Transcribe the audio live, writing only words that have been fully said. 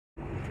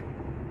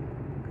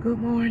Good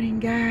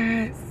morning,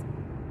 guys.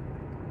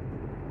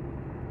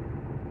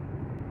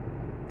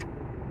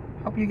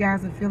 Hope you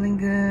guys are feeling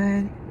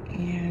good.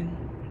 And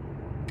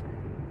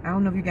I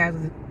don't know if you guys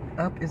are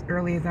up as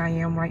early as I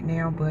am right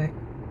now, but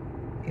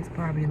it's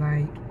probably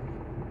like,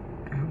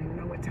 I don't even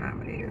know what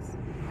time it is.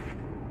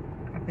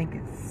 I think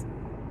it's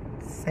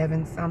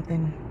 7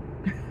 something.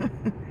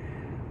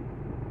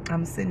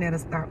 I'm sitting at a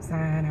stop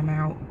sign. I'm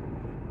out.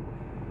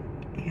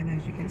 And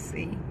as you can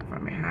see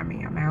from behind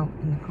me, I'm out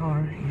in the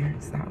car here.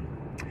 So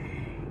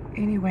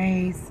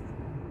anyways,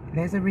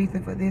 there's a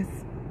reason for this.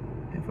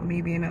 And for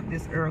me being up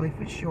this early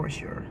for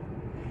sure.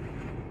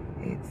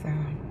 It's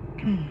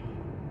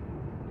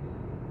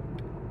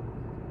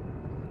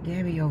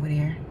Gabbie over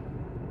there.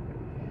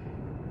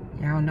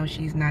 Y'all know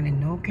she's not in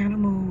no kind of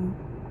mood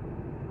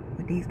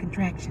with these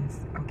contractions,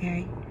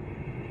 okay?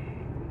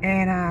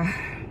 And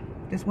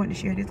just wanted to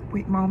share this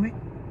quick moment.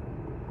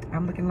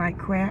 I'm looking like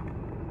crap.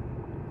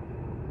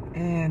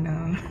 And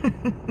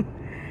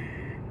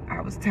I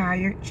was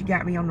tired. She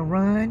got me on the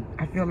run.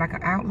 I feel like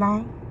an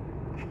outlaw.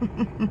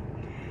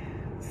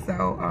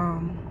 So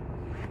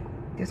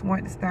just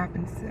wanted to stop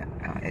and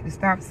at the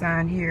stop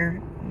sign here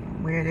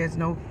where there's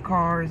no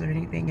cars or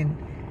anything and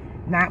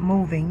not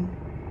moving,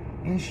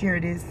 and share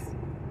this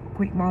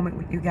quick moment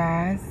with you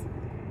guys.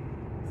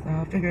 So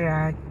I figured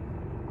I'd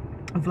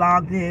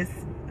vlog this.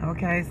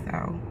 Okay,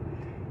 so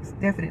it's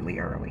definitely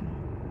early,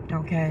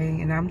 okay,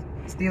 and I'm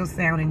still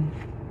sounding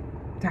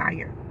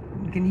tired.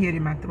 You can hear it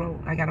in my throat.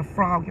 I got a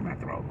frog in my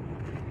throat.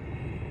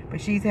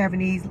 But she's having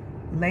these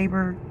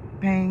labor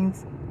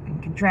pains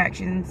and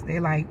contractions.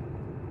 They're like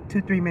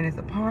 2-3 minutes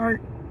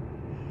apart,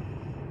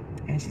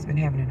 and she's been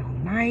having it all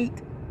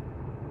night.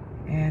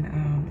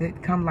 And they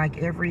come like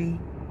every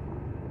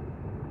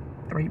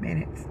 3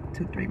 minutes,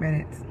 2-3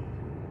 minutes.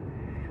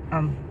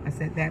 I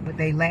said that, but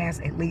they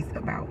last at least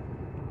about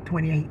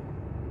 28,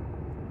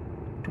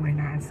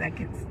 29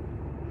 seconds.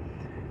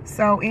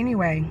 So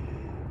anyway,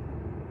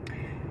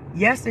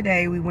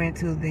 yesterday we went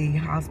to the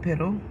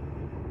hospital.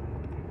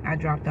 I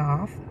dropped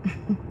off.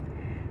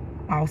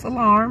 False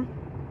alarm.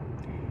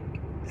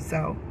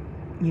 So,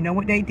 you know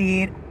what they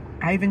did?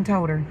 I even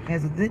told her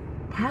there's a good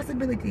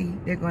possibility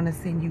they're going to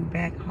send you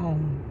back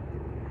home.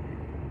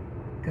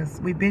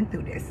 Because we've been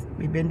through this.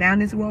 We've been down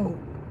this road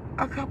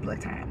a couple of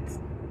times.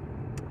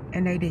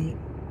 And they did.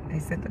 They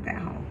sent her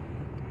back home.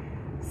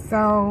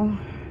 So,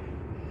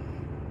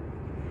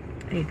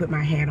 I need to put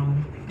my hat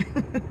on.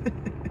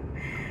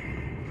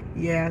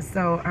 Yeah,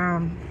 so,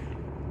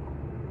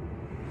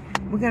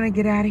 we're going to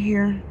get out of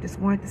here. Just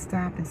wanted to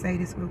stop and say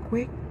this real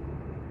quick.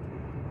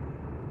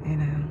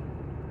 And,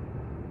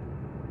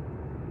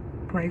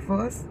 pray for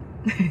us.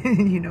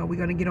 You know, we're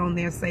going to get on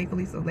there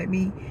safely. So let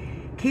me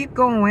keep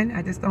going.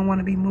 I just don't want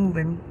to be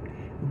moving.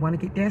 We want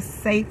to get there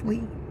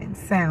safely and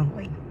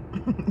soundly.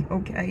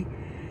 Okay.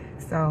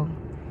 So,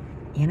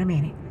 in a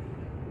minute.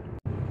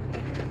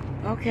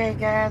 Okay,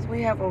 guys,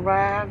 we have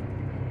arrived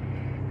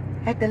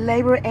at the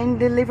labor and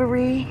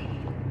delivery.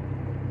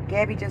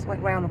 Gabbie just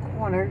went around the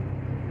corner.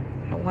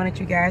 I wanted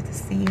you guys to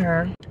see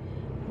her.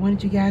 I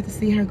wanted you guys to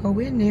see her go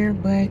in there,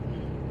 but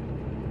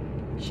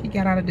she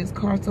got out of this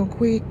car so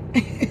quick.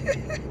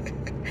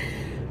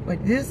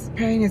 But this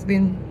pain has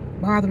been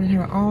bothering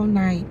her all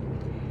night.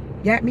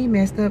 Got me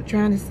messed up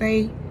trying to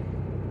say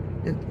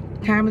the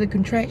time of the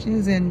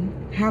contractions and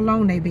how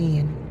long they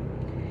been.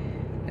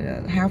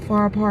 How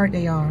far apart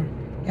they are.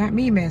 Got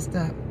me messed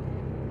up.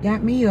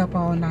 Got me up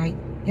all night.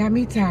 Got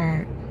me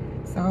tired.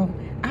 So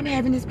I'm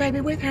having this baby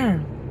with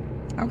her.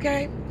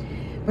 Okay?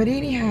 But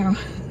anyhow,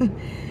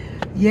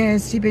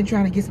 yes, she been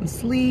trying to get some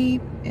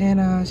sleep.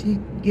 And she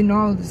getting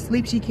all the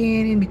sleep she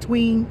can in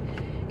between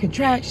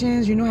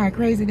contractions. You know how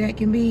crazy that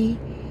can be.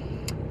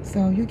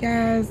 So you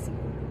guys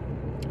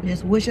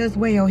just wish us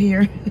well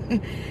here.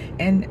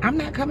 And I'm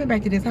not coming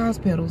back to this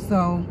hospital.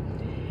 So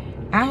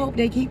I hope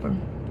they keep her.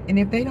 And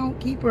if they don't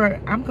keep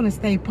her, I'm going to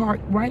stay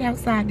parked right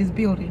outside this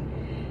building.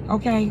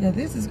 Okay? Because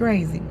this is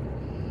crazy.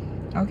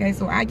 Okay,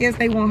 so I guess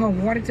they want her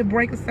water to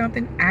break or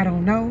something. I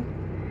don't know.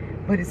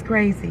 But it's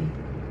crazy.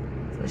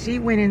 So she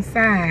went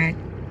inside.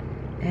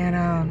 And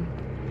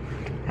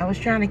I was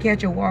trying to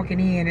catch her walking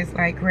in. It's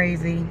like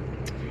crazy.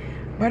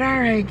 But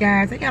alright,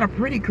 guys. They got a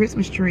pretty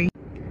Christmas tree.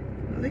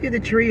 Look at the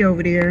tree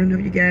over there. I don't know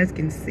if you guys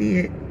can see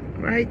it.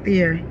 Right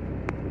there.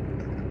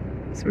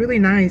 It's really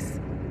nice.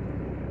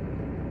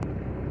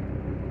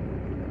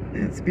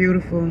 That's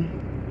beautiful.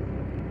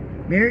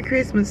 Merry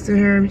Christmas to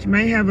her. She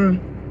might have a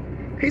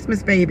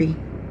Christmas baby.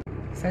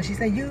 So she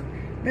said, you've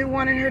been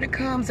wanting her to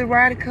come,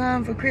 Zariah to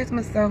come for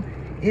Christmas, so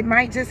it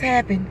might just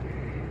happen.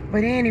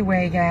 But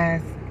anyway,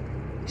 guys,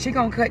 she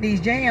gonna cut these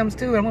jams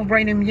too. I'm gonna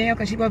bring them jams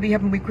because she gonna be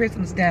helping with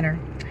Christmas dinner.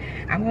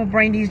 I'm gonna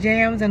bring these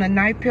jams and a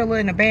knife pillow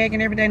and a bag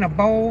and everything, a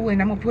bowl,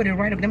 and I'm gonna put it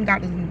right up. Them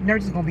doctors and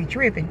nurses gonna be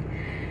tripping.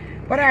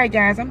 But all right,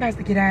 guys, I'm about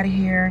to get out of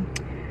here.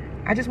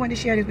 I just wanted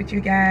to share this with you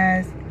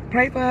guys.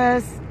 Pray for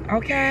us,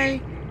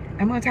 okay?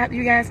 I'm gonna talk to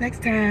you guys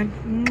next time.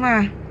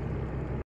 Mwah.